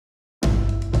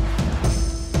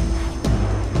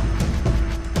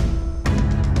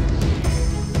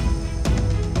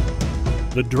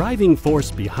The driving force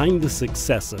behind the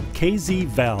success of KZ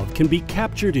Valve can be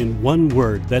captured in one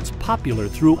word that's popular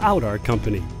throughout our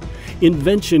company: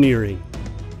 inventioneering.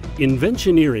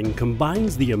 Inventioneering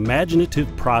combines the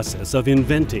imaginative process of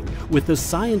inventing with the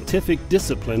scientific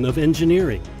discipline of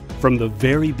engineering. From the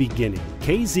very beginning,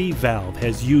 KZ Valve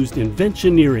has used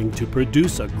inventioneering to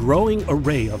produce a growing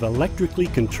array of electrically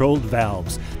controlled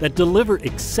valves that deliver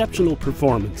exceptional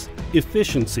performance,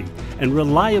 efficiency, and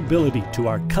reliability to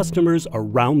our customers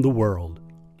around the world.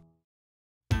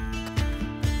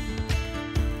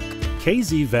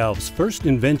 KZ Valve's first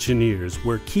inventioneers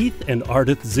were Keith and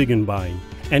Ardith Ziegenbein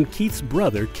and Keith's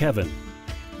brother Kevin.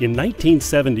 In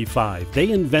 1975, they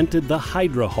invented the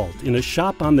HydroHalt in a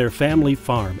shop on their family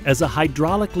farm as a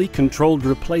hydraulically controlled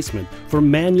replacement for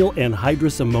manual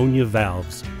anhydrous ammonia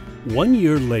valves. 1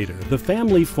 year later, the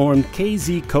family formed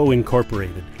KZ Co.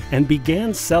 Incorporated and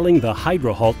began selling the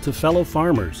HydroHalt to fellow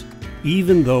farmers.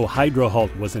 Even though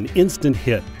HydroHalt was an instant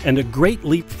hit and a great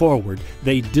leap forward,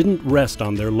 they didn't rest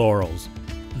on their laurels.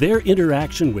 Their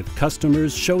interaction with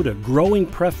customers showed a growing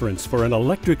preference for an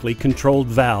electrically controlled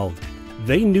valve.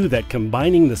 They knew that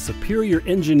combining the superior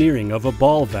engineering of a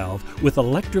ball valve with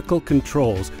electrical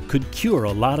controls could cure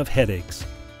a lot of headaches.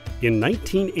 In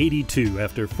 1982,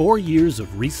 after 4 years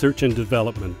of research and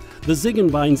development, the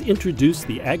Ziegenbeins introduced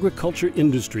the agriculture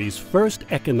industry's first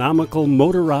economical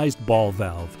motorized ball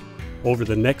valve. Over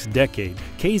the next decade,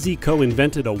 KZ Co.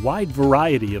 invented a wide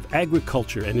variety of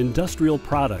agriculture and industrial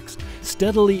products,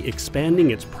 steadily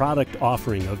expanding its product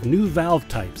offering of new valve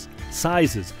types,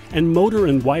 sizes, and motor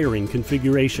and wiring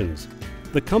configurations.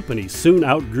 The company soon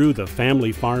outgrew the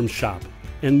family farm shop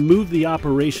and moved the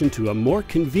operation to a more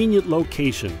convenient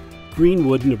location,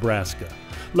 Greenwood, Nebraska,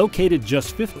 located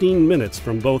just 15 minutes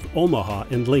from both Omaha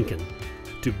and Lincoln.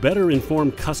 To better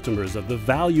inform customers of the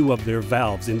value of their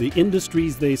valves in the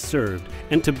industries they served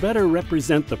and to better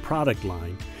represent the product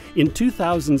line, in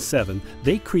 2007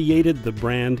 they created the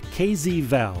brand KZ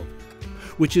Valve,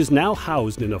 which is now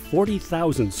housed in a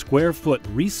 40,000 square foot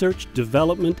research,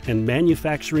 development, and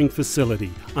manufacturing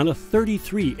facility on a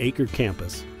 33-acre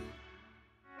campus.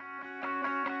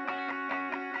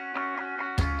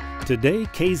 Today,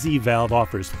 KZ Valve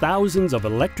offers thousands of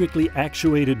electrically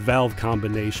actuated valve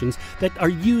combinations that are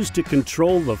used to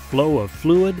control the flow of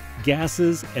fluid,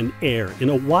 gases, and air in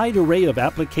a wide array of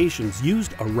applications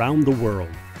used around the world.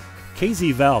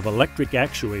 KZ Valve electric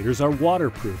actuators are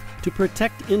waterproof to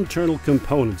protect internal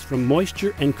components from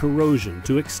moisture and corrosion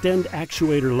to extend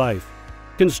actuator life.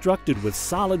 Constructed with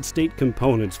solid-state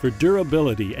components for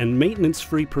durability and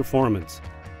maintenance-free performance.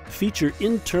 Feature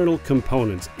internal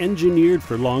components engineered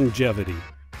for longevity,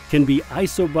 can be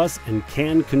isobus and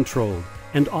CAN controlled,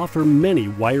 and offer many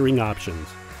wiring options.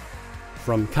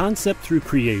 From concept through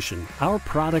creation, our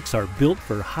products are built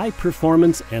for high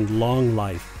performance and long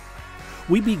life.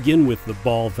 We begin with the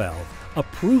ball valve, a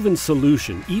proven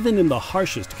solution even in the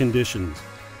harshest conditions.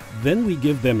 Then we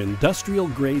give them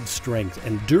industrial-grade strength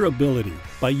and durability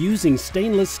by using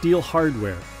stainless steel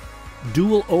hardware,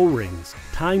 dual O-rings,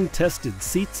 time-tested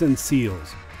seats and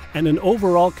seals, and an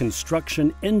overall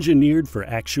construction engineered for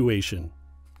actuation.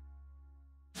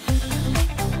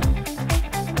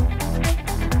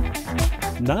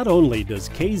 Not only does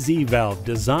KZ Valve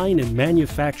design and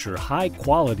manufacture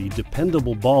high-quality,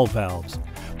 dependable ball valves,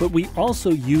 but we also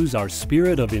use our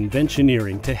spirit of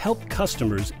inventioneering to help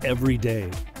customers every day.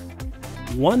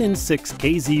 1 in 6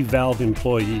 KZ Valve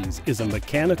employees is a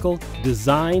mechanical,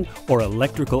 design, or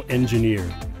electrical engineer.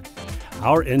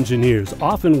 Our engineers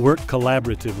often work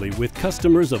collaboratively with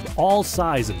customers of all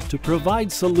sizes to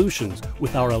provide solutions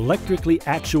with our electrically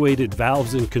actuated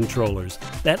valves and controllers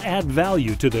that add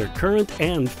value to their current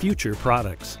and future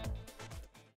products.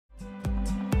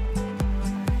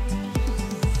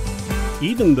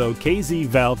 Even though KZ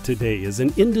Valve today is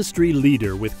an industry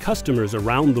leader with customers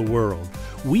around the world,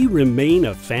 we remain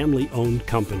a family-owned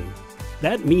company.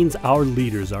 That means our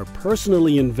leaders are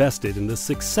personally invested in the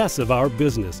success of our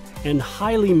business and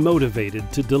highly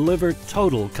motivated to deliver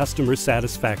total customer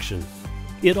satisfaction.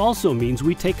 It also means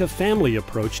we take a family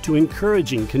approach to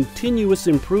encouraging continuous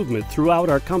improvement throughout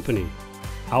our company.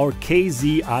 Our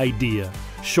KZ idea,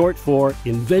 short for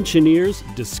Inventioneers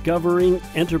Discovering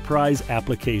Enterprise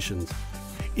Applications,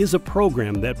 is a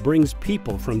program that brings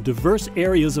people from diverse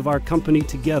areas of our company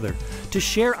together to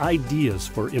share ideas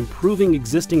for improving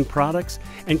existing products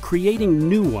and creating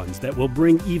new ones that will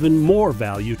bring even more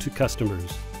value to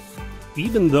customers.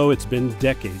 Even though it's been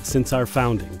decades since our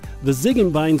founding, the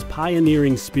Ziegenbein's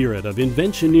pioneering spirit of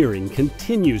inventioneering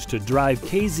continues to drive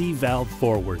KZ Valve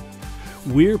forward.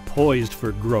 We're poised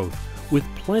for growth with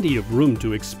plenty of room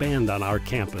to expand on our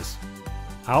campus.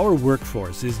 Our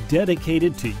workforce is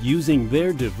dedicated to using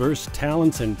their diverse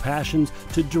talents and passions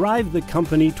to drive the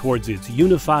company towards its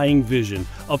unifying vision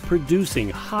of producing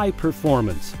high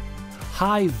performance,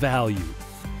 high value,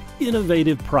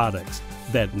 innovative products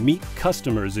that meet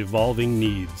customers' evolving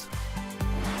needs.